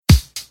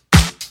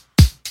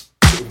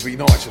would be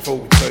nice if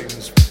all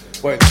teams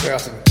went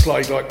out and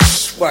played like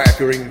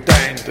swaggering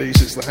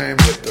dandies as the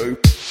Hamlet do.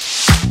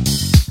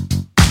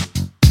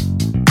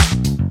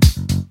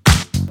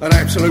 An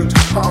absolute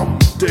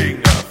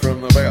humdinger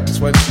from about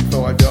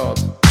 25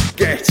 yards.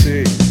 Get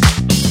in.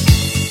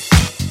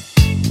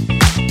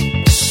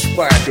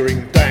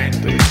 Swaggering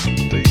dandies.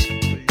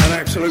 An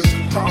absolute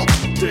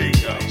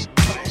humdinger.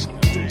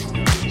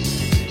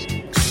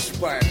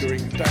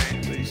 Swaggering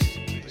dandies.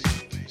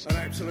 An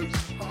absolute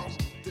humdinger.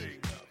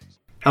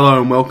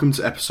 Hello and welcome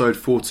to episode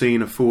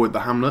 14 of Forward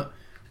the Hamlet.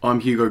 I'm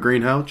Hugo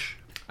Greenhalgh.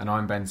 And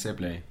I'm Ben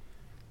Sibley.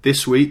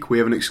 This week we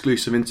have an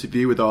exclusive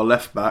interview with our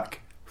left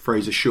back,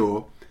 Fraser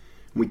Shaw.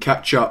 We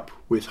catch up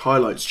with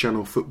Highlights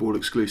Channel football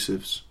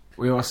exclusives.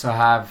 We also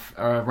have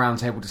a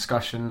roundtable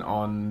discussion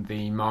on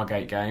the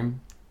Margate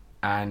game,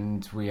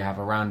 and we have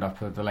a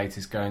roundup of the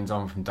latest goings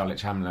on from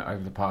Dulwich Hamlet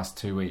over the past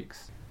 2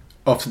 weeks.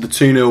 After the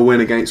 2-0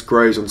 win against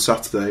Grays on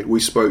Saturday, we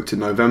spoke to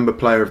November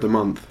Player of the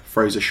Month,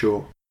 Fraser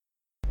Shaw.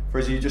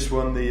 Fraser, you just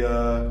won the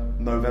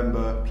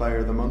November Player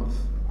of the Month.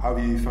 How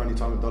have you found your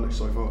time at Dulwich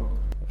so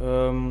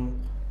far?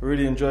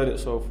 Really enjoyed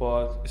it so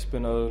far. It's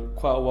been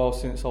quite a while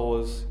since I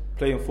was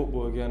playing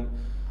football again,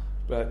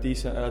 at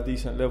a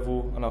decent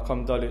level, and I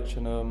come Dulwich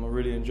and I'm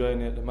really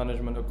enjoying it. The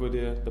management are good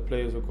here, the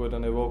players are good,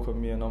 and they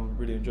welcome me, and I'm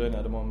really enjoying it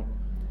at the moment.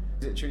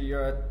 Is it true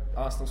you're an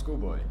Arsenal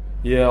schoolboy?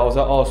 Yeah, I was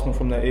at Arsenal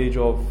from the age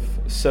of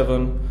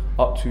 7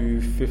 up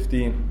to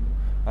 15,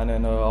 and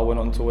then I went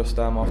on to West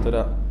Ham after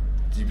that.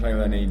 Did you play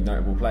with any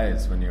notable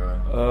players when you were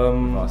at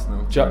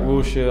Arsenal? Jack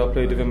Wilshere, I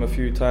played with him a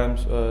few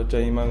times.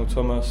 J. Emmanuel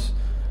Thomas,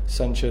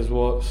 Sanchez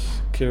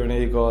Watts, Kieran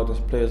Agard,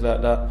 and players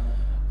like that.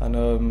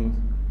 And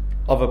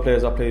other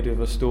players I played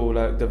with are still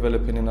like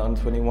developing in the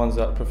under-21s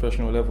at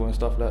professional level and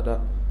stuff like that.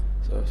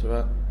 So it's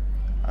alright.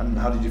 And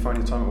how did you find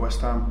your time at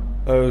West Ham?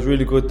 It was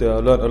really good there. I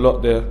learnt a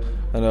lot there,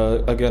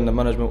 and again the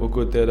management were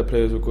good there, the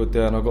players were good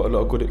there, and I got a lot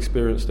of good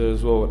experience there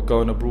as well,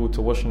 going abroad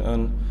to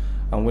Washington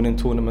and winning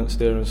tournaments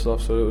there and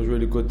stuff. So it was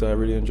really good there. I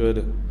really enjoyed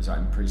it. Was that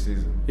in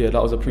pre-season? Yeah,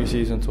 that was a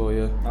pre-season tour.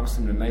 Yeah. That was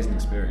an amazing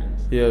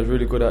experience. Yeah, it was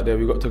really good out there.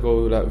 We got to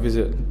go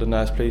visit the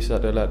nice places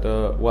out there, like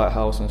the White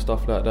House and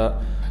stuff like that.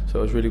 So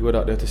it was really good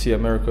out there to see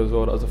America as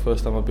well. That was the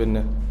first time I've been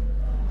there.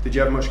 Did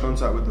you have much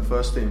contact with the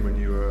first team when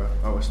you were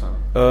at West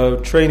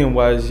Ham? Training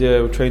wise,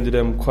 yeah, we trained with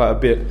them quite a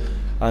bit.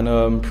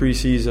 And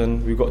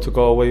pre-season, we got to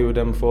go away with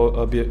them for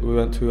a bit. We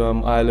went to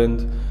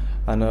Ireland,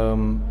 and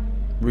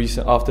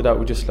after that,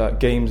 we just like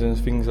games and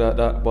things like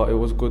that. But it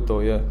was good though,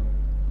 yeah.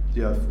 Did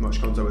you have much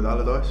contact with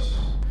Allardyce?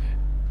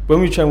 When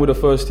we trained with the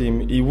first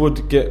team, he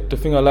would get, the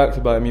thing I liked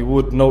about him, he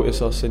would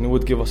notice us and he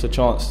would give us a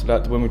chance,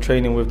 like when we're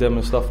training with them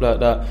and stuff like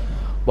that.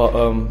 But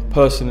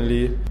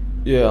personally,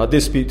 yeah, I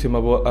did speak to him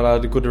about, and I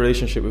had a good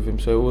relationship with him,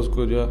 so it was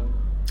good, yeah.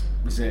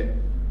 Was it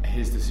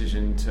his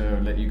decision to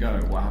let you go?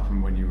 What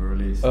happened when you were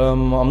released?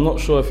 I'm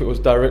not sure if it was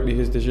directly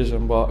his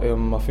decision, but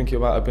I think it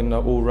might have been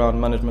an all-round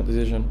management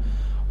decision.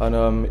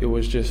 And it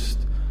was just,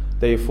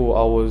 they thought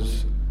I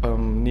was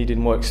needing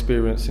more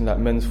experience in like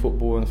men's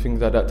football and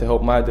things like that to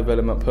help my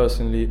development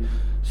personally.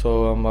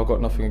 So I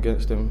got nothing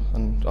against him,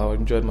 and I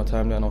enjoyed my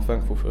time there, and I'm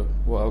thankful for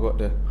what I got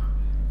there.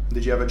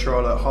 Did you have a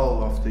trial at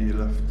Hull after you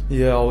left?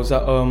 Yeah, I was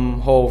at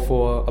Hull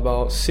for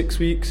about 6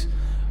 weeks.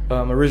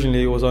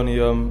 Originally it was only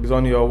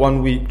a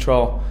 1 week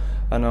trial,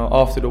 and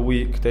after the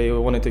week they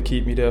wanted to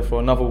keep me there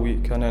for another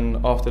week, and then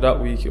after that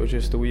week it was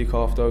just a week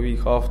after.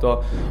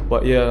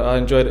 But yeah, I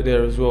enjoyed it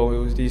there as well. It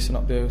was decent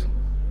up there.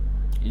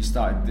 You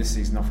started this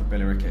season off at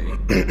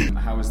Billericay.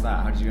 How was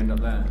that? How did you end up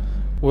there?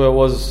 Well, it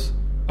was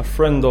a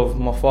friend of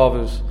my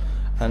father's,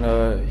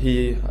 and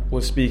he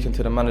was speaking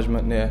to the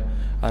management there,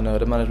 and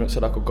the management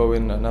said I could go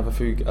in and have a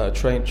few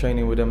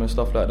training with them and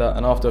stuff like that.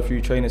 And after a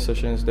few training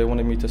sessions, they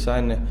wanted me to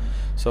sign there.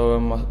 So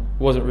it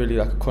wasn't really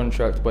like a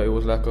contract, but it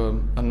was like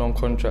a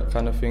non-contract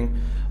kind of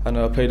thing. And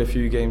I played a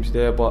few games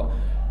there, but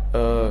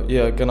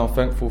yeah, again, I'm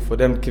thankful for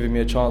them giving me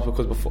a chance,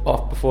 because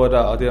before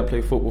that I didn't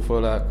play football for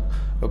like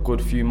a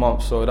good few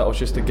months. So that was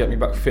just to get me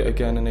back fit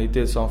again, and they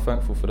did. So I'm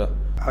thankful for that.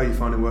 How are you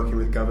finding working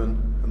with Gavin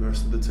and the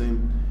rest of the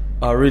team?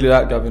 I really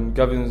like Gavin.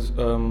 Gavin's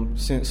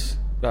since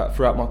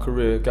throughout my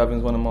career,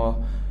 Gavin's one of my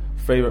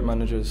favourite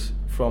managers,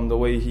 from the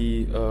way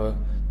he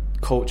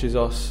coaches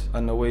us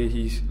and the way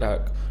he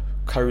like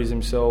carries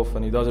himself,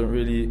 and he doesn't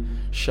really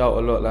shout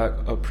a lot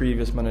like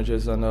previous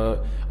managers. And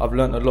I've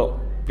learnt a lot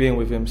being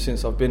with him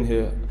since I've been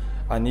here,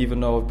 and even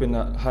though I've been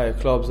at higher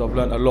clubs, I've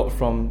learnt a lot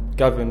from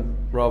Gavin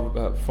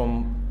rather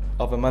from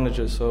other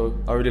managers. So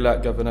I really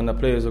like Gavin, and the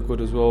players are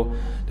good as well.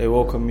 They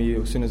welcomed me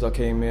as soon as I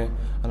came here,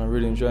 and I'm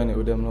really enjoying it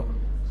with them lot.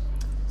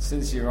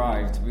 Since you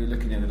arrived, we were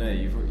looking the other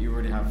day, you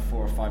already have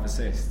 4 or 5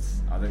 assists.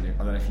 I don't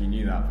know if you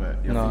knew that,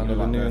 but you're like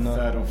the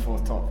third or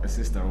fourth top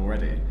assister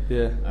already.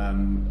 Yeah.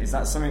 Is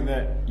that something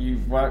that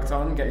you've worked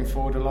on, getting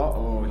forward a lot,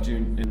 or do you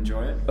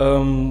enjoy it?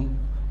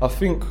 I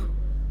think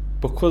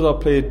because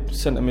I played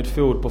centre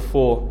midfield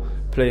before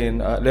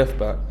playing at left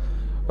back,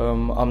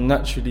 I'm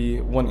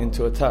naturally wanting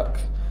to attack.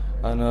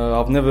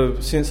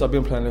 And since I've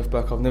been playing left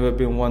back, I've never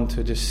been one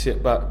to just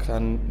sit back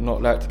and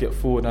not like to get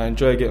forward. I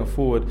enjoy getting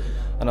forward,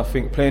 and I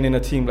think playing in a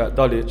team like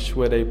Dulwich,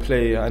 where they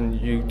play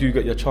and you do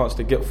get your chance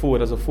to get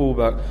forward as a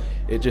fullback,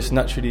 it just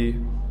naturally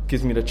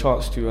gives me the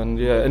chance to. And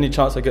any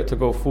chance I get to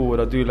go forward,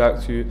 I do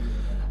like to.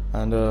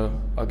 And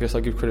I guess I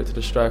give credit to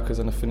the strikers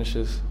and the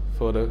finishers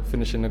for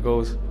finishing the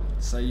goals.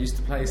 So you used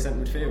to play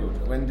centre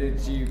midfield. When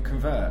did you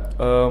convert?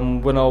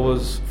 When I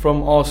was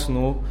from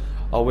Arsenal,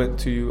 I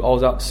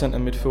was at centre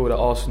midfield at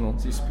Arsenal.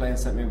 So you used to play in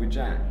centre mid with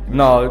Jack?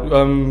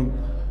 No,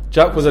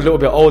 Jack was a little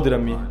bit older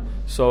than me.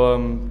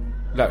 So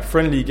like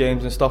friendly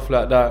games and stuff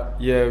like that,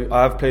 yeah,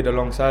 I have played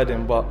alongside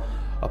him. But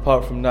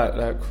apart from that,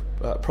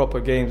 like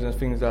proper games and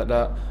things like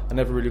that, I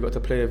never really got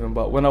to play with him.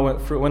 But when I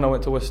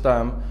went to West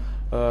Ham,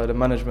 the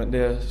management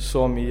there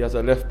saw me as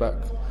a left back.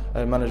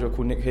 A manager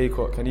called Nick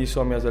Haycock, and he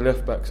saw me as a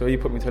left back, so he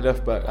put me to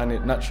left back, and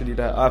it naturally,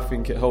 I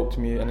think it helped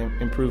me and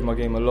improved my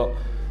game a lot.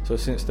 So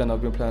since then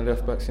I've been playing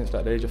left back since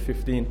the age of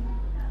 15.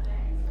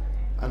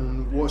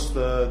 And what's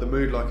the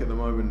mood like at the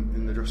moment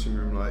in the dressing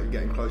room, like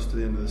getting close to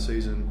the end of the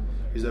season?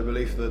 Is there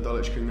belief that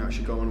Dulwich can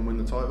actually go on and win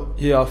the title?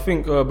 Yeah, I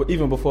think but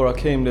even before I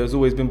came, there's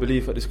always been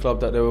belief at this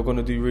club that they were going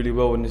to do really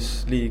well in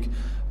this league.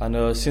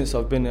 And since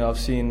I've been there, I've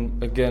seen,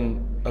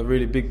 again, a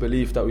really big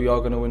belief that we are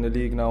going to win the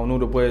league now. And all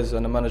the boys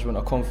and the management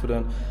are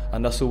confident,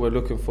 and that's all we're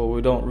looking for.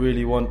 We don't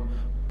really want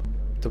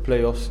the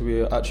playoffs.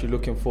 We're actually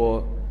looking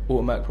for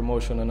automatic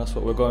promotion, and that's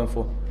what we're going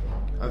for.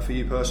 And for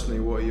you personally,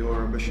 what are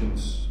your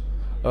ambitions?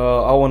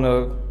 I want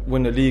to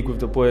win the league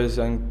with the boys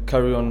and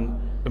carry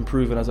on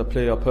improving as a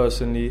player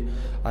personally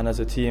and as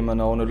a team,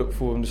 and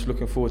I'm just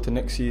looking forward to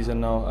next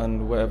season now,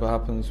 and whatever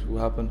happens will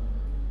happen.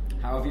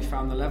 How have you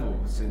found the level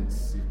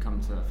since you've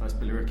come to first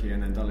Billericay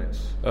and then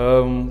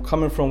Dulwich?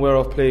 Coming from where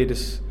I've played,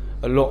 it's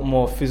a lot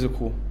more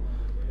physical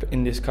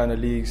in this kind of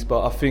leagues,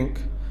 but I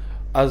think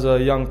as a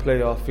young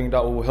player, I think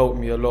that will help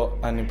me a lot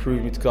and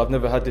improve me, because I've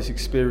never had this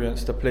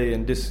experience to play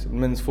in this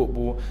men's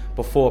football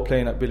before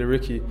playing at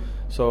Billericay.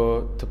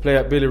 So to play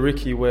at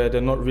Billericay, where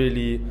they're not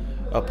really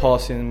a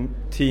passing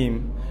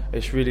team,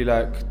 it's really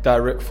like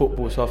direct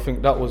football, so I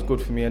think that was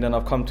good for me. And then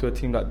I've come to a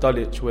team like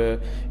Dulwich, where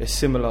it's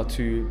similar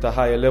to the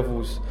higher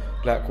levels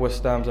like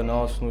West Ham's and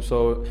Arsenal.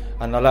 So,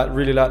 and I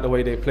really like the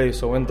way they play.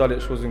 So when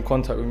Dulwich was in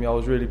contact with me, I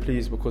was really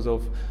pleased, because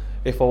of,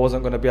 if I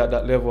wasn't going to be at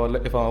that level,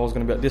 if I was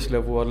going to be at this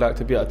level, I'd like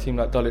to be at a team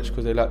like Dulwich,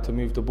 because they like to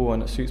move the ball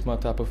and it suits my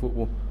type of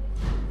football.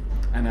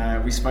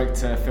 And we spoke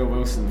to Phil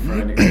Wilson for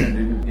an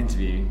extended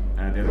interview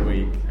the other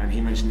week, and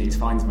he mentioned that he's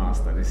fines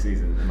master this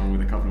season, along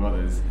with a couple of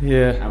others.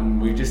 Yeah.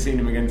 And we've just seen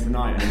him again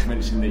tonight, and he's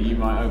mentioned that you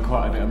might owe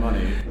quite a bit of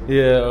money.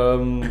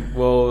 Yeah,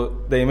 well,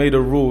 they made a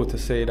rule to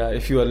say that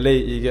if you are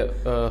late, you get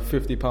a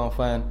 £50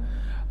 fine.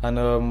 And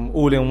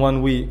all in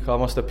 1 week, I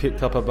must have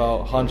picked up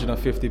about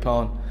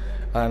 £150.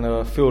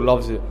 And Phil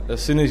loves it.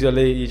 As soon as you're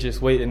late, he's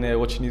just waiting there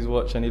watching his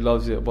watch, and he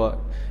loves it. But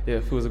yeah,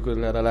 Phil's a good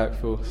lad. I like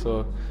Phil, so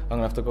I'm going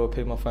to have to go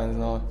pay my fines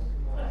now.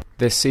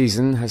 This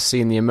season has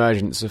seen the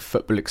emergence of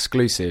Football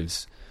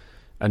Exclusives,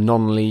 a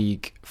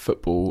non-league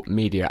football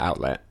media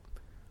outlet.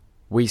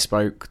 We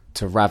spoke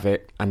to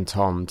Ravik and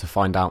Tom to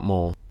find out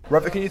more.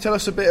 Ravik, can you tell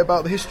us a bit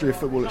about the history of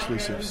Football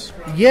Exclusives?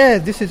 Yeah,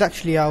 this is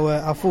actually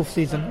our fourth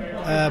season,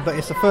 but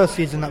it's the first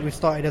season that we've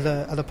started as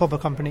a proper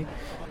company.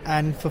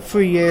 And for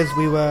 3 years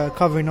we were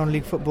covering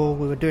non-league football,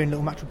 we were doing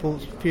little match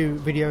reports, a few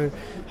video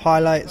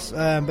highlights,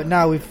 but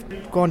now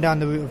we've gone down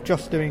the route of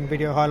just doing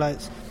video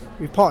highlights.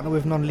 We've partnered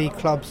with non-league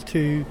clubs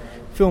to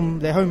film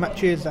their home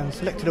matches and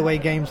selected away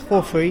games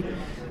for free,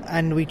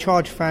 and we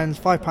charge fans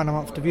 £5 a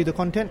month to view the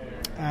content,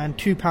 and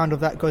 £2 of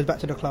that goes back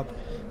to the club.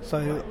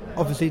 So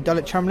obviously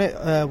Dulwich Hamlet,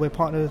 we're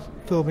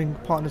filming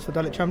partners for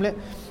Dulwich Hamlet,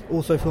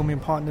 also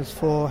filming partners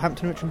for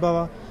Hampton Richmond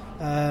Borough,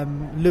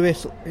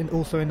 Lewis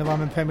also in the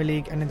Ryman Premier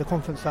League, and in the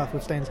Conference South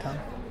with Stainstown.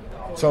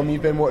 Tom,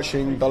 you've been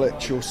watching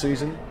Dulwich all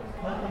season.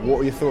 What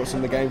were your thoughts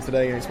on the game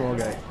today against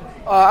Margate?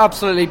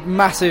 Absolutely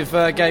massive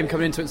game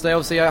coming into it today.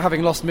 Obviously,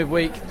 having lost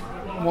midweek,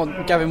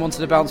 Gavin wanted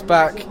to bounce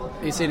back.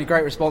 He's seen a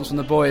great response from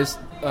the boys.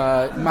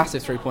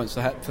 Massive 3 points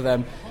for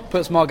them.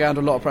 Puts Margate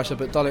under a lot of pressure,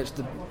 but Dulwich,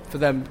 for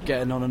them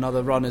getting on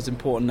another run is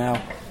important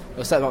now.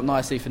 They'll set them up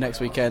nicely for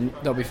next weekend.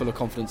 They'll be full of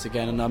confidence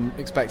again, and I'm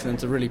expecting them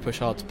to really push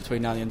hard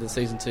between now and the end of the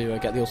season to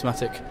get the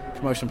automatic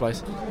promotion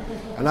place.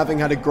 And having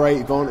had a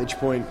great vantage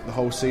point the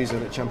whole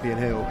season at Champion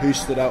Hill, who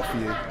stood out for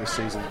you this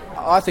season?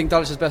 I think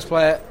Dulwich's best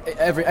player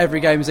every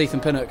game is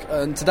Ethan Pinnock,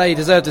 and today he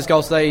deserved his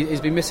goal today.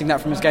 He's been missing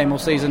that from his game all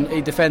season.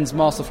 He defends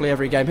masterfully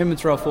every game. Him and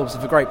Terrell Forbes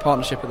have a great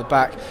partnership at the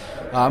back.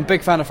 I'm a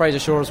big fan of Fraser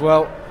Shaw as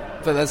well,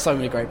 but there's so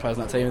many great players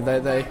in that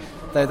team.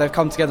 They've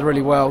come together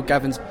really well.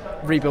 Gavin's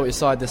rebuilt his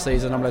side this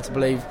season, I'm led to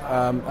believe,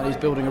 and he's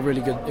building a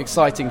really good,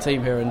 exciting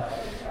team here, and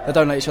they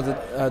don't let each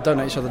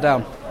other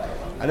down.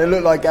 And it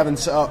looked like Gavin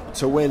set up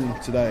to win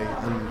today,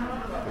 and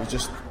it was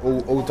just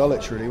all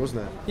Dulwich really,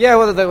 wasn't it? Yeah,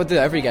 well, they would do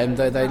every game.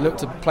 They look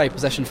to play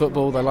possession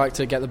football. They like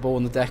to get the ball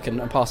on the deck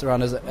and pass it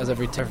around, as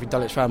every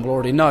Dulwich fan will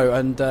already know.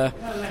 And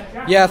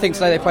I think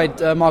today they played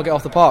Margate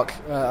off the park.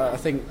 I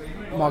think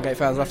Margate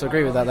fans will have to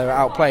agree with that. They were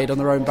outplayed on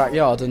their own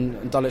backyard,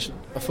 and Dulwich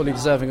are fully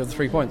deserving of the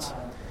 3 points.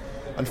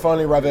 And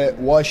finally, Ravit,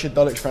 why should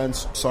Dulwich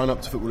fans sign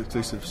up to Football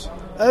Exclusives?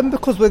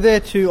 Because we're there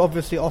to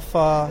obviously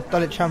offer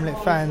Dulwich Hamlet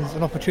fans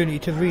an opportunity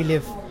to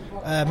relive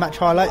match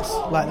highlights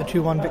like the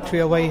 2-1 victory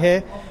away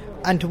here,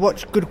 and to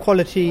watch good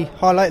quality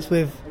highlights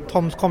with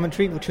Tom's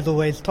commentary, which is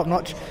always top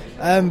notch.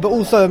 But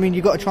also, I mean,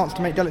 you got a chance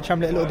to make Dulwich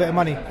Hamlet a little bit of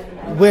money.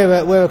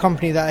 We're a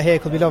company that are here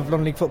because we love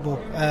non-league football.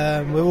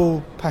 We're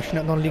all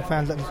passionate non-league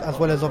fans, as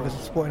well as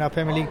obviously supporting our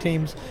Premier League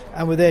teams,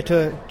 and we're there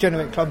to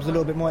generate clubs a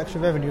little bit more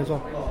extra revenue as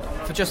well.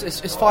 For just it's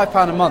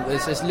 £5 a month.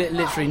 It's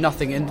literally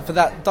nothing, and for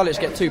that, Dulwich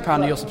get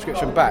 £2 of your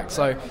subscription back.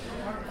 So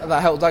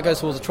that helps. That goes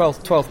towards a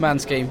 12th man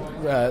scheme.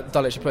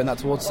 Dulwich are putting that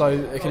towards, so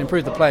it can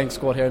improve the playing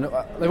squad here. And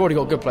they've already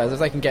got good players. If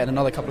they can get in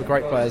another couple of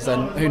great players,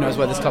 then who knows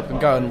where this club can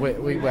go? And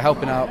we're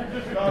helping out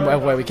in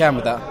whatever way we can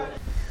with that.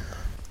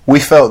 We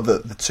felt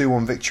that the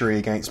 2-1 victory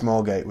against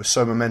Margate was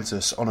so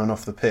momentous on and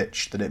off the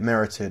pitch that it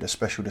merited a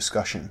special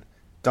discussion.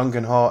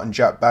 Duncan Hart and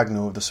Jack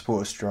Bagnall of the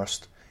Supporters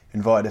Trust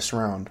invited us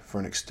round for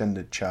an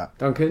extended chat.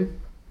 Duncan.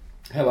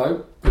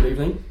 Hello, good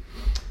evening.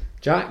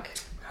 Jack.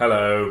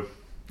 Hello.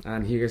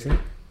 And Hugo Smith.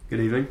 Good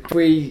evening. If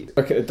we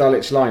look at the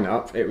Dulwich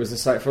lineup, it was the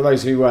same. For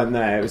those who weren't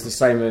there, it was the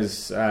same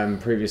as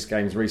previous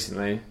games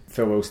recently.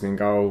 Phil Wilson in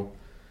goal.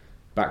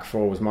 Back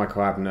four was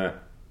Michael Abnett,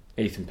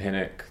 Ethan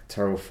Pinnock,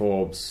 Terrell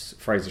Forbes,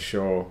 Fraser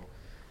Shaw,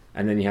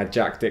 and then you had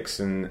Jack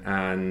Dixon.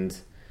 And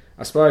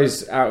I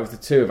suppose out of the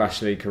two of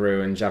Ashley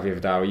Carew and Javier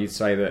Vidal, you'd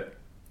say that,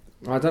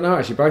 I don't know,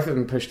 actually both of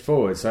them pushed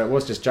forward, so it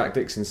was just Jack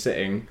Dixon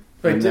sitting.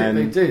 They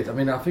did. I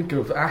mean, I think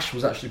of Ash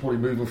was actually probably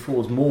moving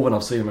forwards more than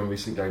I've seen him in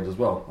recent games as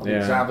well. I mean,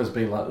 Zav has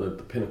been like the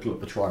pinnacle of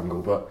the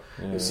triangle, but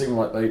it seemed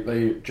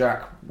like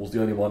Jack was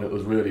the only one that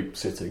was really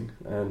sitting,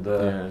 and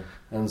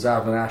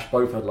Zav and Ash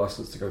both had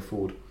licence to go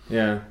forward.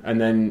 Yeah, and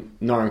then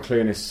Nyron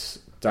Clunis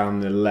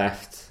down the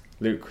left,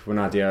 Luke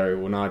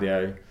Wanadio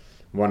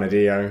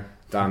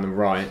down the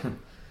right,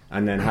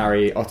 and then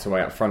Harry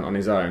Ottaway up front on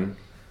his own.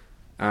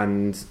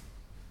 And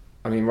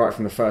I mean, right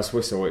from the first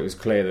whistle, it was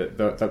clear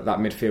that that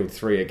midfield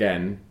three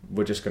again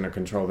were just going to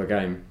control the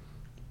game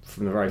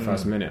from the very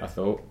first minute, I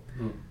thought.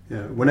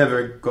 Yeah, whenever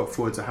it got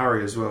forward to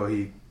Harry as well,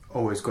 he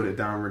always got it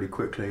down really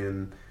quickly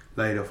and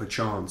laid off a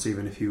chance,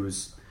 even if he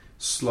was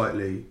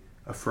slightly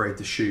afraid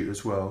to shoot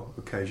as well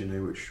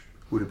occasionally, which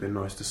would have been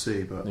nice to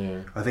see. But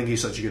I think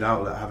he's such a good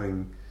outlet,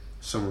 having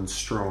someone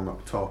strong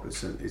up top.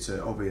 It's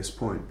an obvious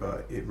point,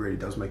 but it really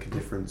does make a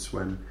difference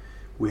when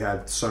we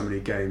had so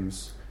many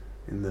games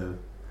in the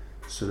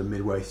sort of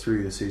midway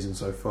through the season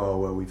so far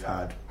where we've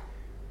had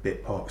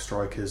bit park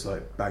strikers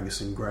like Baggers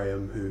and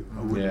Graham, who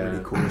I wouldn't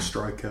really call a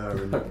striker,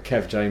 and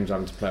Kev James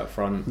having to play up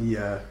front.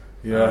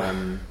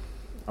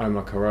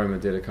 Omar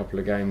Karoma did a couple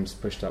of games,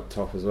 pushed up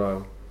top as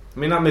well. I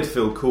mean, that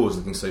midfield core is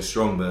looking so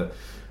strong, but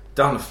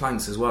down the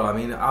flanks as well. I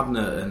mean,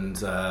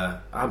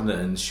 Abnett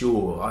and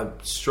Shaw, I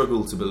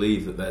struggle to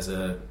believe that there's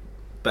a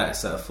better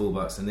set of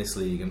fullbacks in this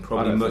league, and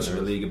probably much of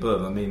a league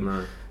above. I mean,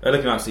 they're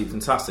looking absolutely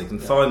fantastic.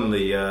 And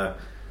finally,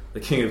 the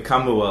king of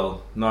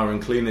Camberwell,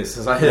 Nyron Clunis,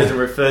 as I heard him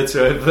referred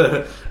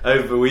to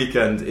over the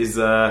weekend, has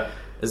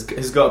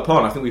got a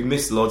part. I think we've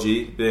missed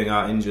Lodgy being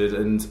out injured,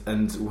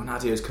 and when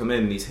Adio's come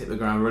in, he's hit the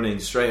ground running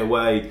straight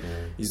away.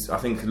 I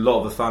think a lot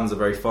of the fans are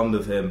very fond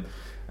of him,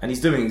 and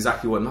he's doing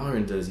exactly what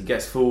Nyron does. He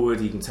gets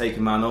forward, he can take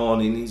a man on,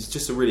 and he's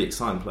just a really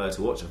exciting player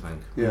to watch, I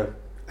think. Yeah.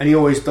 And he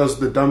always does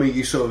the dummy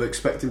you sort of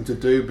expect him to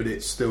do, but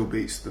it still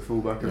beats the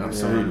fullback.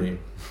 Absolutely.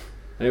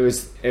 And it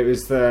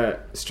was the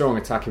strong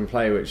attacking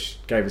play which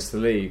gave us the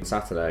lead on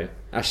Saturday.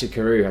 Ashley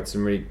Carew had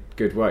some really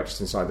good work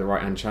just inside the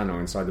right hand channel,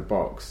 inside the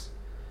box.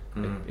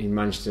 He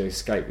managed to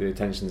escape the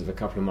attentions of a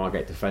couple of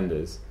Margate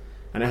defenders,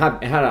 and it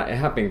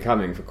had been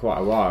coming for quite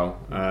a while.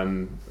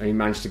 He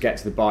managed to get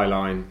to the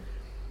byline,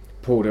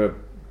 pulled a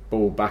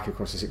ball back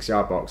across the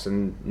 6-yard box,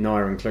 and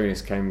Nyron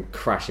Clunis came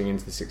crashing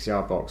into the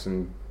 6-yard box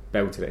and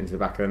belted it into the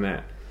back of the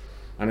net.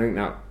 And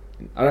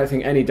I don't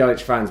think any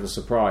Dulwich fans were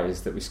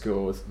surprised that we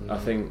scored. I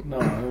think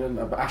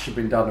but Ash had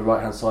been down the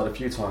right hand side a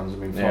few times. I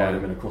mean, firing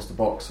him in across the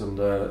box, and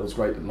it was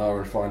great that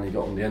Nyron finally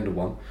got on the end of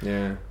one.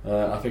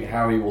 I think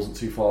Harry wasn't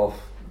too far off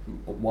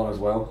one as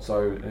well,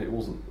 so it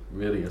wasn't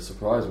really a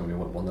surprise when we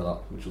went 1-0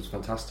 up, which was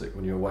fantastic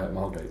when you were away at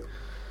Margate.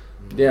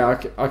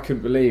 I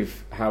couldn't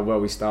believe how well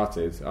we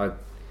started.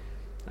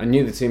 I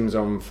knew the team was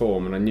on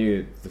form, and I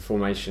knew the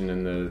formation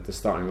and the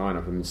starting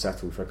lineup had been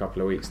settled for a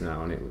couple of weeks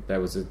now, and there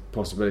was a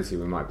possibility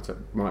we might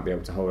be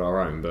able to hold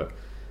our own. But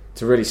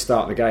to really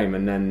start the game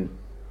and then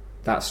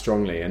that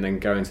strongly, and then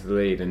go into the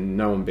lead and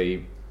no one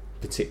be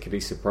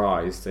particularly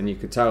surprised, and you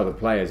could tell the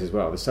players as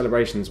well. The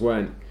celebrations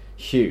weren't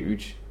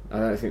huge. I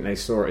don't think they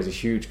saw it as a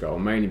huge goal,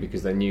 mainly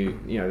because they knew,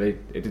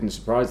 it didn't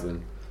surprise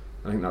them.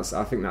 I think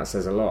that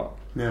says a lot.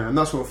 Yeah, and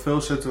that's what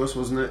Phil said to us,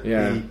 wasn't it?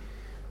 Yeah.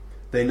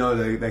 They know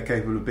they're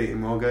capable of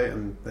beating Margate,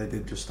 and they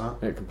did just that.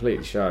 It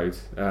completely showed.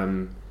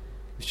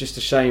 It's just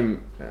a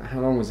shame. How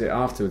long was it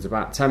afterwards?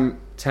 About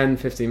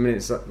 10-15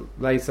 minutes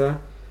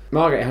later,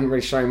 Margate hadn't really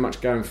shown much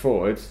going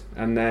forward,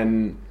 and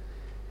then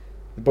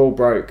the ball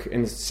broke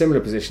in a similar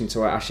position to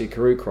where Ashley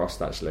Carew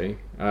crossed. Actually,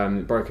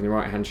 it broke in the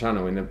right hand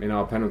channel in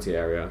our penalty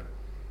area,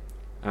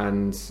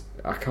 and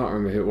I can't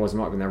remember who it was. It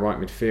might have been their right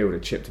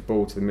midfielder chipped a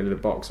ball to the middle of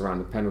the box around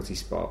the penalty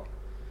spot,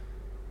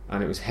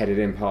 and it was headed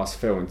in past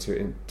Phil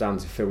down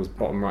to Phil's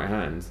bottom right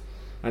hand,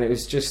 and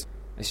it's just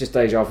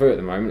deja vu at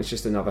the moment. It's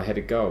just another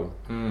headed goal,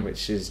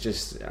 which is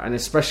just, and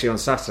especially on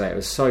Saturday, it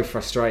was so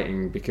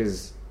frustrating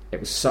because it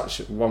was such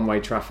one-way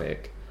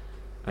traffic,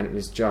 and it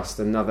was just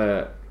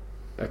another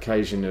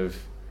occasion of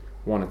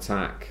one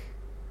attack,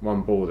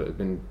 one ball that had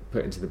been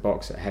put into the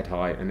box at head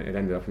height, and it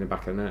ended up in the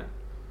back of the net.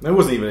 There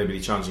wasn't even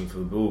anybody challenging for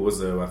the ball, was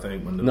there? I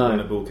think when the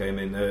ball came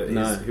in,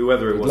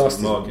 whoever it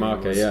was,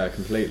 marker, yeah,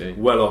 completely.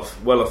 Well off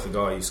the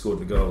guy who scored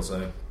the goal.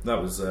 So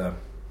that was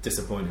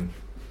disappointing.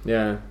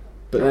 Yeah,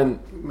 but then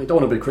we don't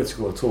want to be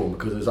critical at all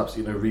because there's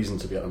absolutely no reason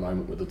to be at the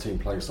moment with the team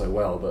playing so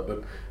well.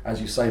 But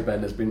as you say,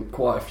 Ben, there's been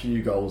quite a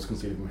few goals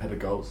conceded from header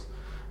goals.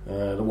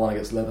 The one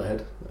against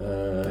Leatherhead,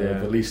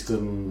 the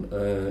Leaston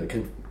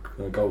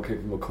goal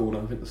came from a corner.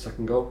 I think the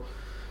second goal.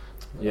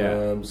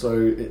 Yeah.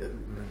 So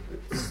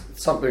it's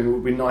something that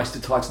would be nice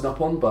to tighten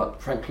up on,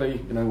 but frankly,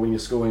 when you're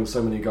scoring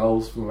so many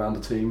goals from around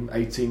the team,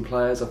 18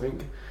 players, I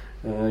think,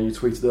 you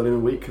tweeted earlier in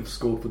the week have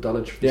scored for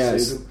Dulwich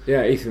this season.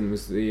 Yeah, Ethan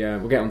was the.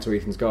 We'll get onto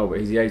Ethan's goal, but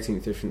he's the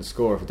 18th different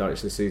scorer for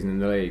Dulwich this season in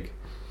the league.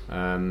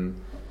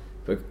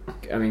 But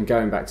I mean,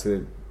 going back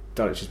to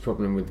Dulwich's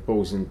problem with the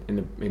balls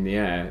in the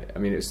air, I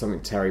mean, it was something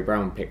Terry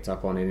Brown picked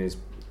up on in his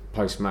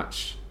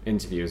post-match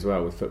interview as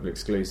well with Football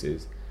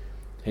Exclusives.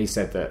 He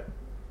said that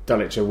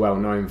Dulwich are well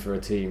known for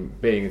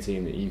being a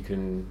team that you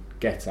can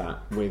get at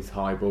with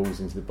high balls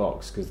into the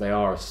box because they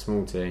are a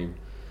small team.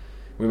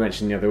 We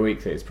mentioned the other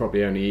week that it's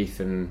probably only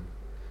Ethan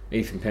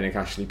Pinnock,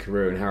 Ashley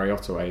Carew and Harry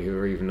Ottaway who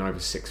are even over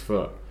 6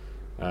 foot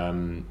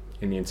in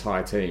the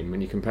entire team.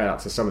 When you compare that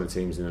to some of the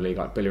teams in the league,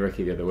 like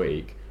Billericay the other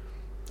week,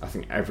 I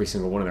think every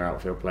single one of their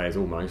outfield players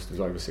almost was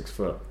over 6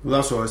 foot. Well,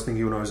 that's what I was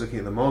thinking when I was looking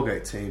at the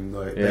Margate team.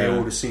 They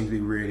all just seem to be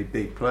really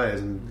big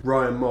players. And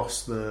Ryan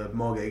Moss, the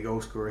Margate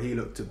goal scorer, he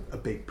looked a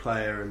big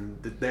player.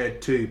 And they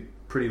had 2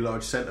 pretty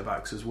large centre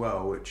backs as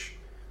well, which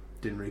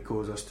didn't really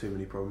cause us too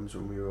many problems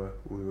when we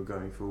were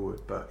going forward.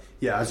 But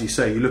yeah, as you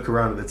say, you look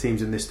around at the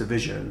teams in this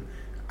division,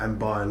 and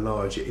by and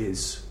large, it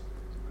is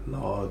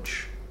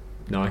large,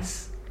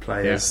 nice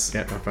players.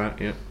 Yeah, not bad.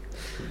 Yeah.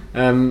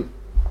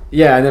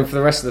 Yeah, and then for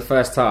the rest of the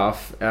first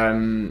half,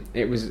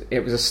 it was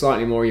a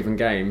slightly more even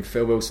game.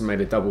 Phil Wilson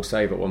made a double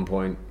save at one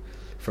point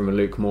from a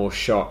Luke Moore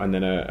shot, and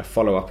then a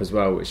follow up as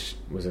well, which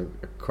was a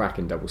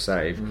cracking double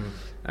save.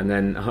 And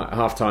then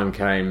half time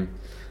came,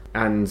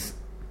 and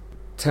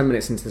 10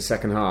 minutes into the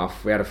second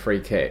half, we had a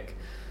free kick,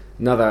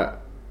 another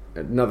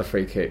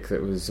free kick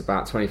that was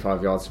about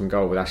 25 yards from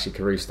goal with Ashley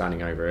Carew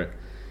standing over it.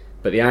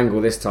 But the angle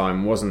this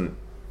time wasn't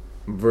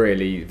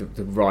really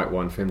the right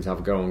one for him to have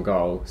a go on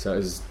goal. So it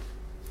was,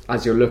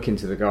 as you're looking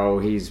to the goal,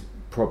 he's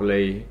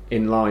probably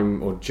in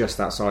line or just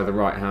outside the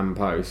right hand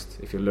post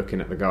if you're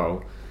looking at the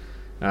goal.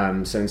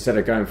 So instead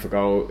of going for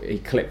goal, he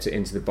clipped it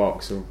into the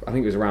box, or I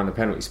think it was around the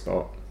penalty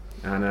spot,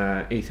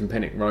 and Ethan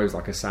Pinnock rose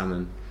like a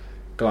salmon,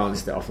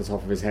 glanced it off the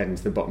top of his head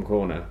into the bottom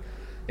corner.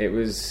 It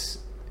was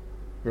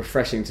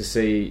refreshing to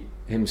see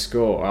him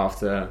score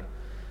after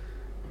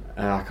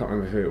I can't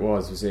remember who it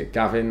was it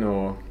Gavin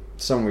or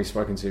someone we've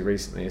spoken to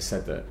recently has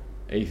said that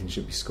Ethan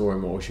should be scoring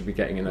more, should be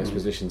getting in those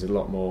positions a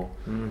lot more.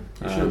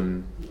 I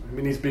mean,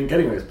 he's been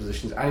getting those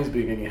positions and he's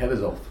been getting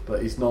headers off,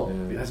 but he's not.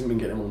 He hasn't been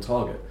getting them on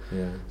target.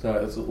 So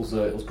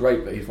it was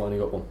great that he finally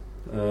got one.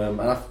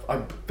 And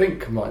I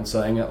think I'm right in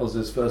saying that was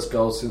his first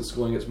goal since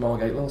scoring against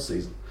Margate last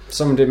season.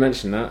 Someone did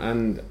mention that,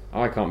 and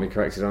I can't be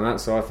corrected on that,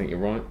 so I think you're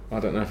right. I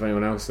don't know if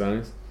anyone else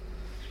knows.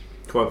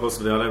 Quite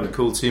possibly, I don't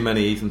recall too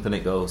many Ethan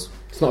Pinnock goals.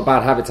 It's not a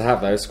bad habit to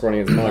have though, scoring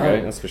against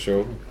Margate, that's for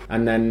sure.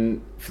 And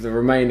then for the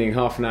remaining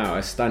half an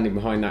hour, standing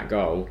behind that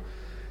goal,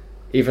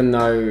 even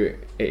though it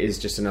is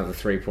just another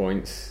 3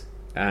 points,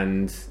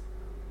 and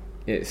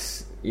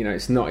it's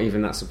not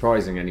even that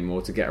surprising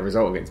anymore to get a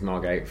result against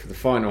Margate. For the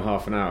final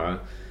half an hour,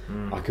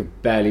 I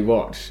could barely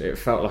watch. It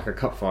felt like a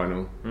cup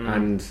final,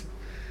 and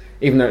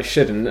even though it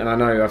shouldn't, and I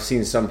know I've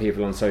seen some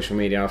people on social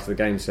media after the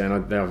game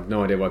saying they have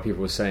no idea why people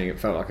were saying it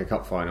felt like a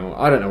cup final.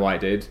 I don't know why it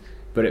did,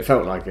 but it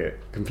felt like it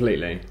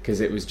completely, because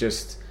it was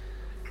just,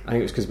 I think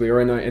it was because we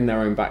were in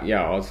their own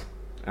backyard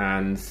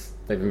and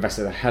they've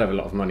invested a hell of a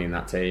lot of money in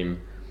that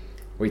team.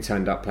 We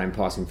turned up playing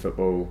passing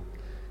football,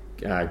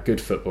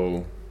 good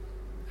football,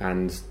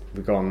 and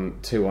we've gone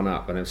 2-1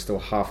 up, and there's still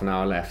half an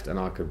hour left, and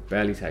I could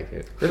barely take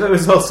it. But that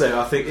was also,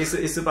 I think,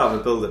 it's about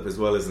the build-up as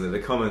well, isn't it? The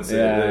comments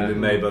that have been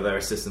made by their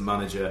assistant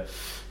manager,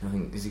 I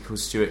think, is he called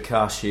Stuart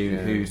Cash,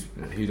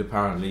 who'd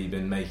apparently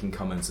been making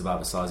comments about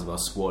the size of our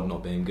squad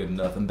not being good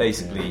enough, and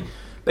basically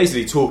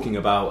talking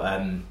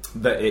about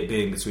it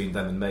being between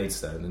them and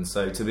Maidstone. And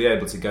so to be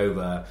able to go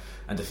there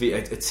and defeat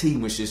a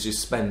team which has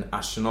just spent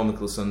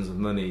astronomical sums of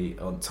money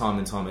on time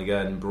and time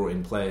again and brought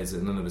in players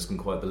that none of us can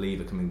quite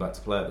believe are coming back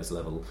to play at this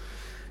level,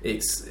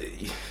 it's,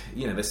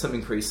 there's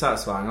something pretty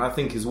satisfying. And I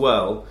think as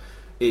well,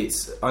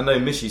 I know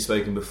Mishy's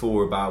spoken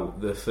before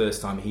about the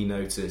first time he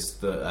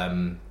noticed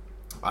that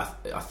I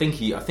think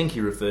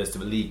he refers to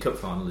the League Cup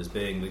final as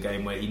being the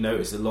game where he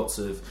noticed that lots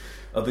of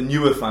the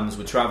newer fans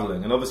were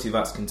travelling, and obviously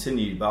that's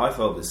continued. But I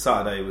felt that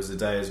Saturday was the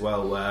day as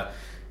well where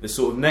the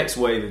sort of next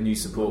wave of new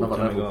support were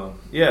coming on.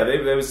 Yeah,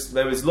 there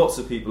was lots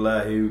of people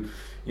there who,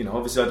 you know,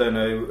 obviously I don't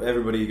know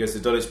everybody who goes to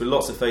Dulwich, but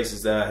lots of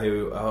faces there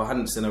who I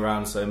hadn't seen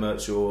around so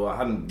much, or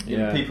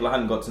people I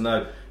hadn't got to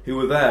know who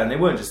were there, and they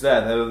weren't just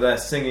there; they were there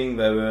singing.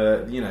 They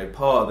were, you know,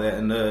 part of it,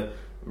 and the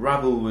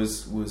rabble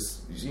was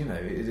you know,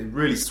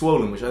 really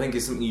swollen, which I think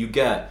is something you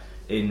get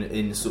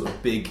in sort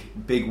of big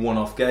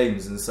one-off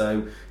games, and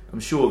so I'm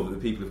sure that the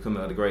people who've come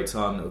and had a great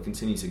time, and it will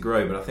continue to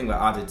grow. But I think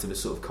that added to the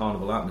sort of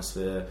carnival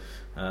atmosphere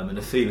and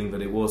the feeling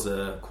that it was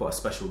quite a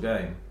special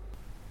game.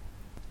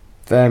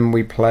 Then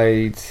we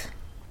played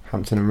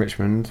Hampton and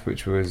Richmond,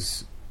 which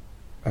was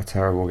a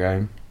terrible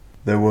game.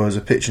 There was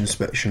a pitch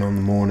inspection on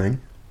the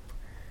morning.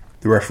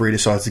 The referee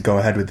decided to go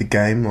ahead with the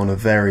game on a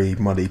very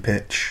muddy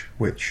pitch,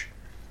 which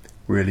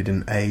really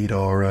didn't aid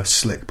our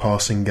slick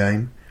passing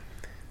game.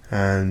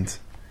 And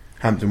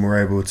Hampton were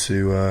able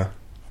to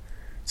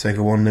take a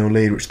 1-0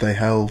 lead, which they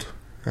held.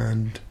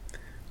 And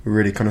we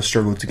really kind of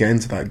struggled to get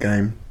into that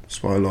game,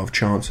 despite a lot of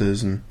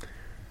chances. And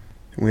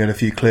we had a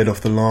few cleared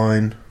off the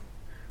line,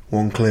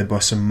 one cleared by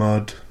some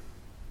mud.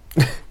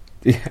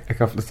 Yeah, a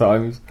couple of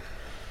times.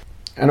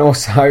 And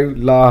also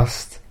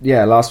last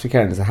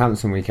weekend, the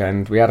Hampton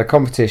weekend, we had a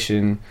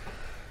competition.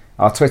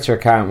 Our Twitter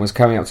account was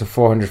coming up to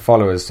 400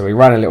 followers, so we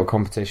ran a little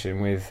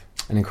competition with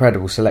an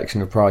incredible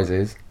selection of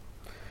prizes,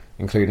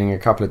 including a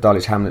couple of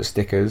Dulwich Hamlet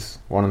stickers,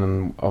 one of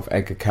them of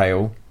Edgar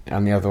Cale,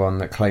 and the other one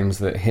that claims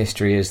that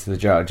history is the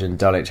judge and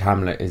Dulwich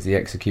Hamlet is the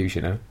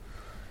executioner.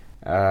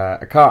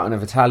 A carton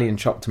of Italian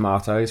chopped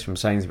tomatoes from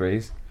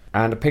Sainsbury's,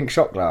 and a pink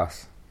shot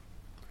glass.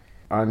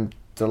 I'm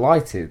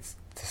delighted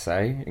to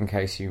say, in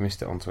case you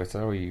missed it on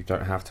Twitter or you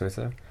don't have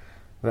Twitter,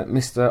 that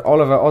Mr.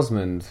 Oliver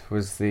Osmond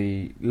was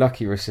the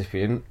lucky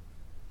recipient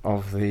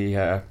of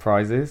the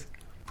prizes.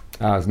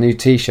 There's a new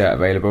t-shirt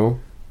available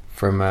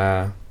from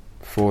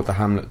for the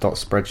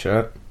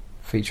Hamlet.spreadshirt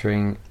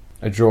featuring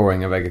a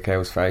drawing of Edgar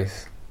Cale's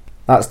face.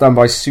 That's done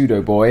by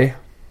Pseudo Boy.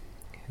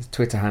 His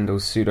Twitter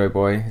handle's Pseudo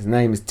Boy. His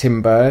name is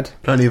Tim Bird.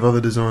 Plenty of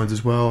other designs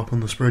as well up on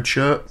the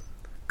spreadshirt.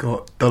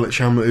 Got Dulwich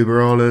Hamlet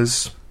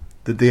Uberales,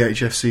 the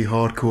DHFC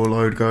Hardcore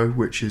logo,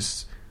 which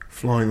is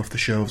flying off the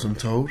shelves, I'm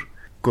told.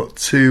 Got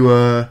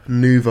two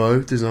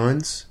Nouveau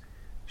designs,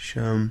 which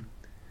I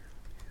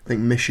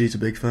think Mishy's a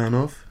big fan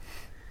of.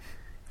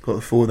 Got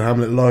the For the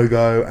Hamlet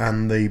logo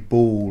and the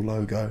Ball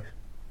logo.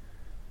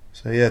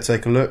 So yeah,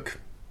 take a look.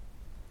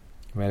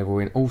 Available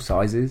in all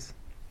sizes,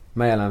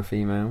 male and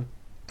female.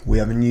 We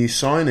have a new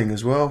signing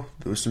as well.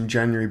 There was some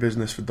January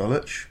business for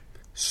Dulwich.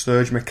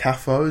 Serge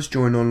McCaffo has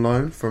joined on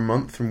loan for a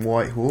month from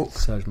Whitehawk.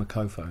 Serge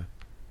McCaffo.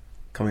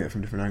 Coming at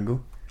from a different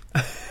angle.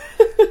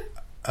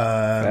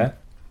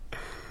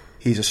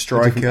 He's a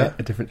striker.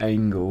 A different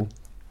angle.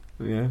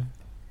 Yeah.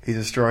 He's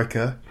a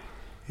striker.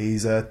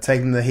 He's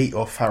taken the heat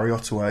off Harry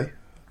Ottaway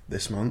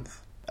this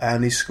month,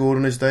 and he scored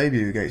on his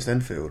debut against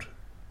Enfield.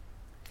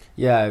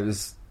 Yeah, it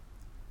was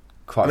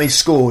quite. I mean,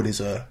 scored is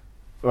a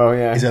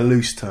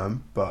loose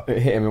term, but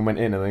it hit him and went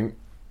in, I think.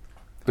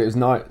 But it was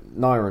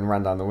Nyron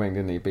ran down the wing,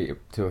 didn't he? Beat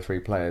 2 or 3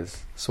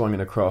 players, swung it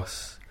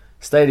across.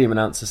 Stadium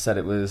announcer said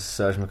it was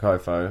Serge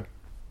McCaffo.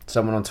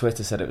 Someone on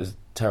Twitter said it was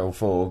Terrell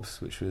Forbes,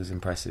 which was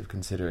impressive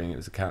considering it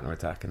was a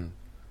counter-attack and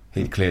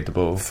he'd cleared the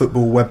ball.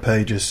 Football web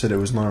pages said it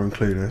was Nyron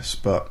Clunas,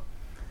 but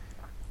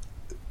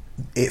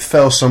it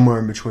fell somewhere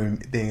in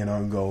between being an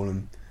own goal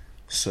and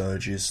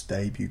Serge's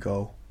debut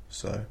goal.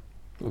 So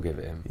we'll give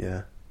it him.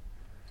 Yeah.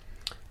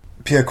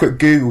 A quick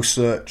Google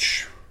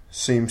search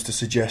seems to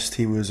suggest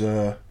he was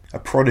a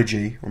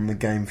prodigy on the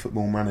game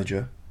Football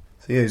Manager.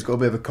 So yeah, he's got a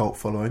bit of a cult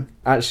following.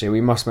 Actually,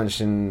 we must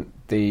mention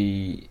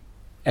the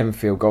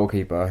Enfield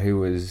goalkeeper who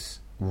was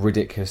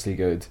ridiculously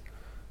good.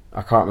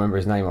 I can't remember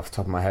his name off the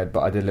top of my head, but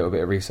I did a little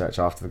bit of research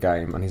after the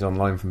game, and he's on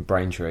loan from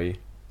Braintree,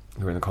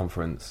 who are in the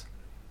conference,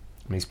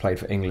 and he's played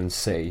for England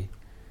C.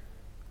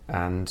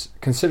 And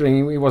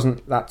considering he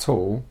wasn't that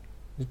tall,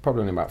 he's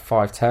probably only about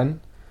 5'10",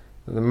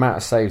 the amount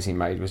of saves he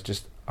made was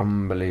just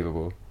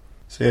unbelievable.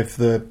 So if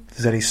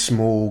there's any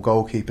small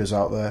goalkeepers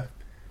out there,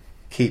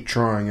 keep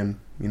trying, and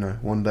you know,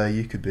 one day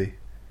you could be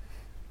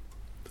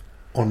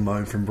on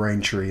loan from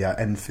Braintree at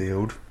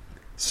Enfield,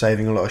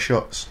 saving a lot of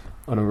shots.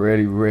 On a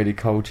really, really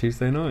cold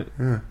Tuesday night.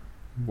 Yeah.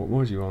 What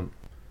more do you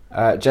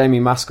want? Jamie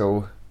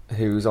Maskell,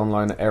 who's on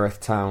loan at Erith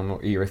Town, or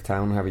Erith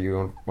Town, however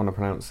you want to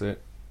pronounce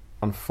it,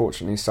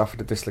 unfortunately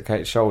suffered a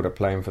dislocated shoulder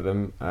playing for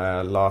them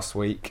last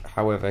week.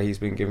 However, he's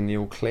been given the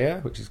all clear,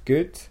 which is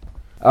good.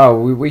 Oh,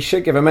 we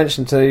should give a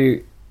mention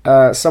to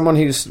someone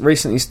who's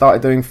recently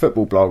started doing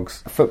football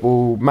blogs,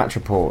 football match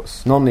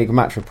reports, non-league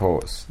match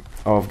reports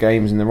of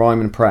games in the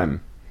Ryman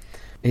Prem.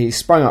 He's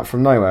sprung up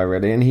from nowhere,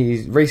 really, and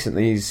he's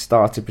recently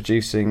started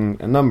producing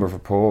a number of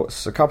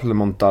reports, a couple of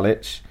them on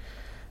Dulwich,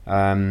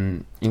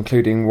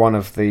 including one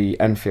of the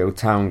Enfield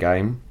Town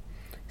game.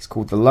 It's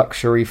called The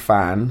Luxury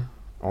Fan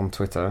on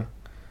Twitter,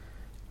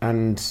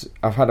 and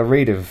I've had a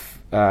read of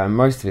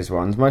most of his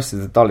ones, most of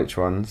the Dulwich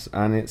ones,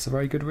 and it's a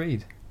very good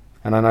read.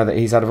 And I know that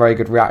he's had a very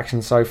good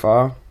reaction so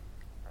far.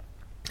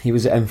 He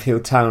was at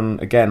Enfield Town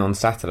again on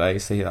Saturday,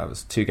 so that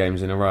was 2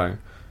 games in a row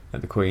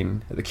at the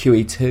Queen, at the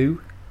QE2,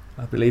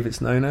 I believe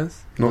it's known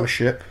as. Not a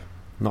ship.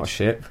 Not a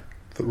ship.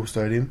 Football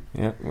stadium.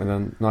 Yeah, with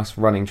a nice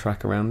running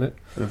track around it.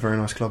 And a very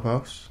nice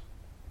clubhouse.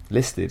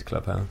 Listed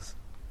clubhouse.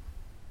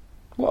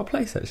 What a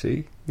place,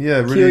 actually. Yeah,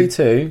 really.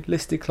 QE2,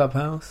 listed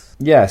clubhouse.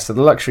 Yeah, so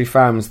the luxury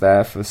fan was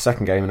there for the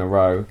 2nd game in a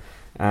row,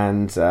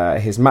 and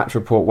his match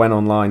report went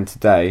online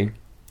today,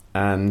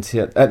 and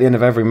at the end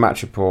of every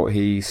match report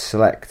he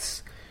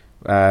selects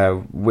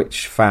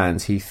which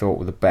fans he thought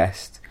were the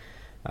best,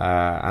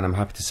 and I'm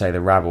happy to say the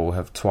Rabble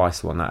have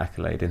twice won that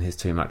accolade in his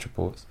 2 match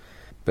reports.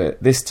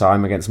 But this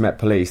time against Met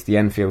Police, the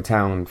Enfield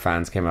Town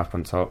fans came up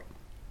on top,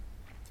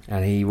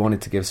 and he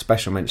wanted to give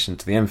special mention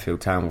to the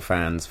Enfield Town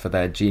fans for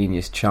their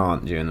genius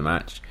chant during the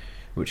match,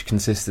 which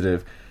consisted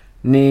of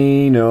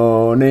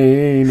Nino,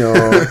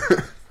 Nino,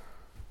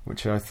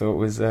 which I thought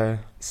was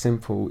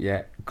simple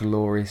yet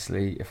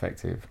gloriously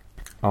effective.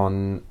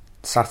 On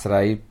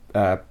Saturday,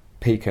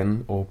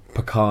 Pecan, or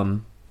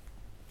Pecan,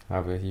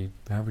 how would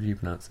you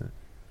pronounce it?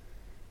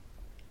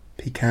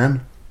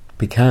 Pecan.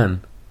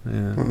 Pecan,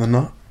 yeah. Like the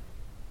nut?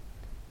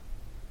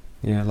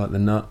 Yeah, like the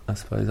nut, I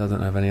suppose. I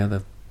don't have any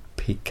other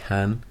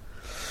pecan.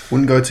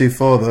 Wouldn't go too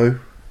far, though,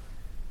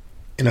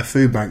 in a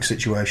food bank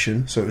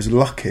situation, so it was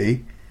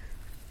lucky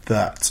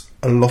that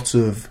a lot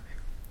of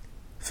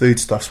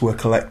foodstuffs were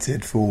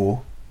collected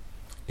for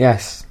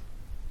yes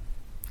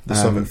the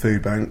Southwark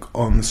Food Bank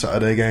on the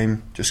Saturday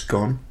game just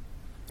gone.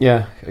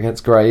 Yeah,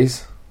 against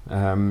Grays.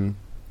 There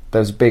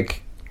was a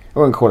big, I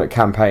wouldn't call it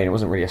campaign, it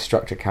wasn't really a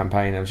structured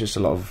campaign, there was just a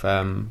lot of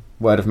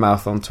word of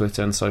mouth on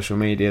Twitter and social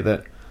media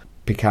that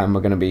Pecan were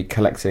going to be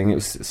collecting. It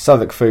was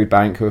Southwark Food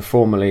Bank, who were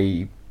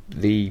formerly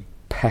the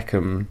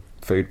Peckham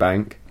Food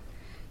Bank,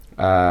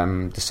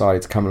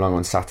 decided to come along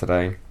on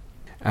Saturday,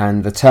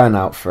 and the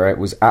turnout for it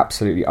was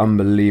absolutely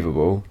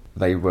unbelievable.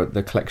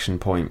 The collection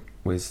point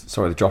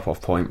the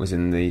drop-off point was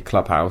in the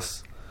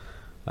clubhouse,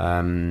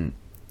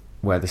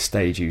 where the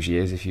stage usually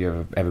is, if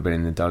you've ever been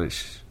in the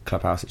Dulwich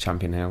clubhouse at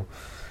Champion Hill,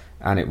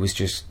 and it was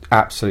just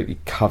absolutely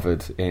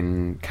covered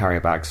in carrier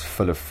bags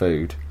full of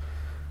food.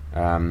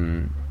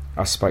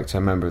 I spoke to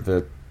a member of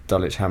the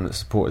Dulwich Hamlet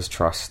Supporters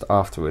Trust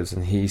afterwards,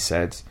 and he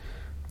said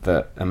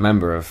that a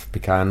member of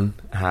Pecan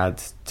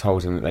had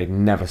told him that they'd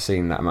never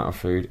seen that amount of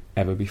food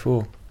ever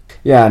before.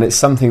 Yeah, and it's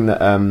something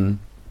that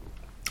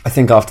I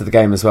think after the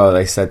game as well,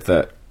 they said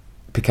that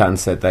Pecan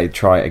said they'd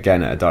try it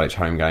again at a Dulwich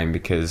home game,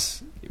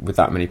 because with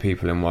that many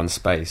people in one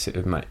space,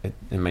 it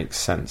makes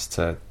sense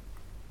to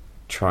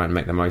try and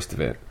make the most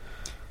of it,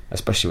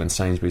 especially when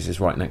Sainsbury's is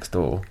right next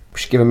door. We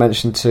should give a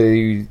mention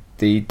to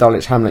the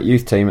Dulwich Hamlet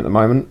youth team at the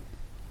moment.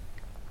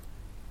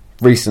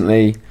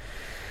 Recently,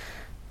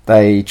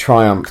 they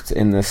triumphed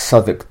in the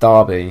Southwark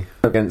Derby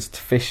against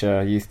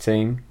Fisher youth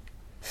team,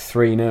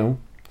 3-0.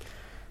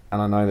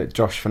 And I know that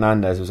Josh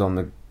Fernandez was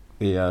on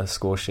the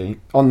score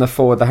sheet. On the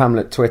Forward the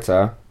Hamlet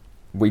Twitter,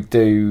 we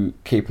do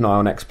keep an eye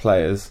on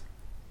ex-players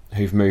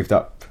who've moved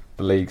up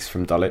the leagues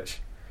from Dulwich.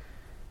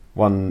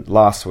 One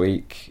last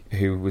week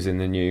who was in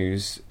the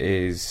news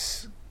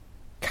is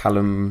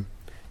Callum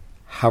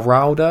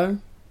Haraldo.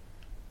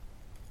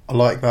 I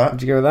like that.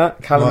 Did you go with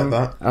that? Callum, I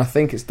like that. I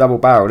think it's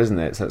double-barrelled, isn't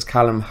it? So it's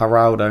Callum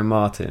Haraldo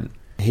Martin.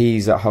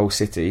 He's at Hull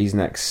City. He's an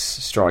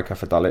ex-striker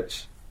for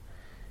Dulwich.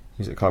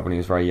 He was at the club when he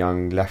was very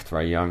young, left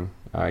very young.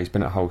 He's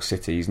been at Hull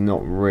City. He's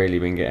not really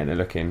been getting a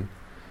look in.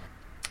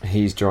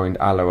 He's joined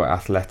Alloa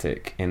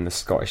Athletic in the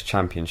Scottish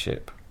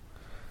Championship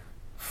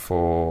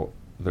for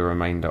the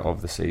remainder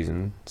of the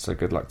season. So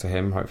good luck to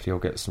him. Hopefully he'll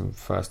get some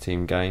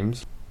first-team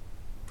games.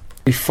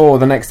 Before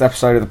the next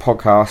episode of the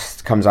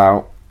podcast comes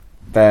out,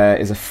 there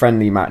is a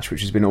friendly match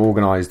which has been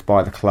organised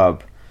by the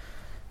club.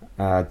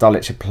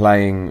 Dulwich are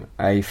playing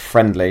a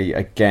friendly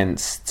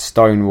against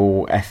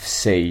Stonewall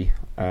FC.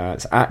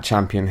 It's at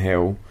Champion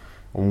Hill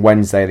on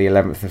Wednesday the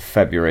 11th of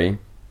February.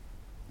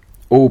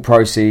 All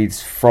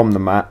proceeds from the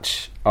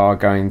match are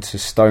going to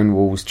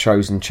Stonewall's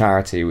chosen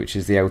charity, which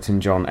is the Elton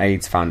John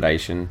AIDS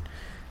Foundation,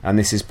 and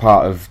this is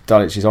part of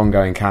Dulwich's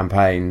ongoing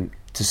campaign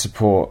to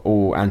support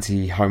all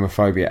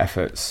anti-homophobia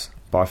efforts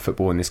by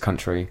football in this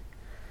country.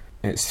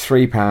 It's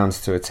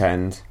 £3 to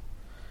attend.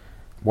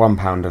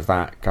 £1 of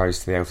that goes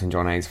to the Elton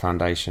John AIDS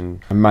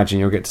Foundation. I imagine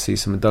you'll get to see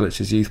some of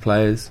Dulwich's youth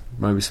players,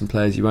 maybe some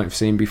players you won't have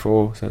seen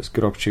before, so it's a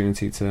good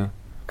opportunity to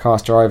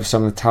cast your eye over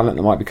some of the talent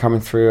that might be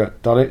coming through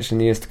at Dulwich in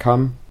the years to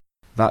come.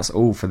 That's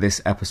all for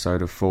this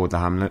episode of Forward the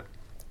Hamlet.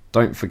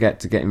 Don't forget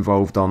to get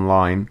involved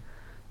online.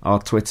 Our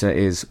Twitter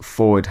is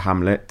Forward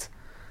Hamlet,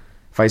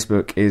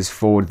 Facebook is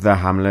Forward the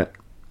Hamlet,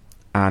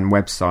 and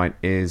website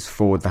is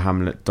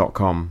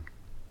forwardthehamlet.com.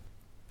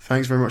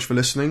 Thanks very much for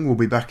listening. We'll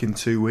be back in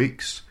 2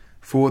 weeks.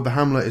 Forward the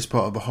Hamlet is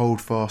part of the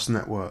Holdfast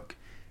Network.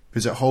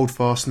 Visit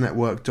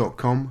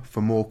holdfastnetwork.com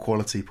for more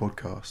quality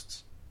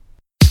podcasts.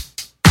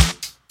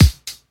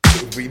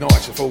 It would be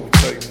nice if all the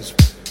teams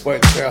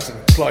went out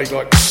and played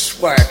like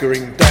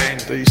swaggering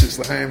dandies as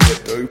the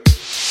Hamlet do.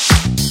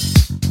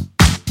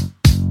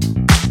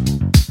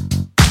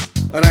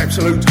 An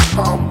absolute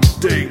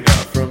humdinger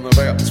from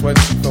about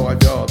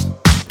 25 yards.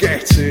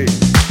 Get in.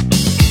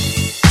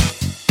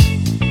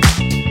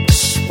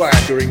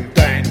 Swaggering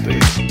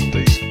dandies.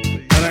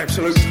 An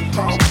absolute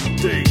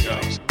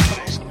humdinger.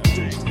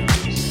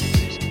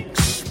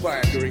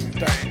 Swaggering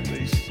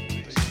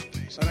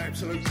dandies. An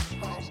absolute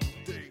humdinger.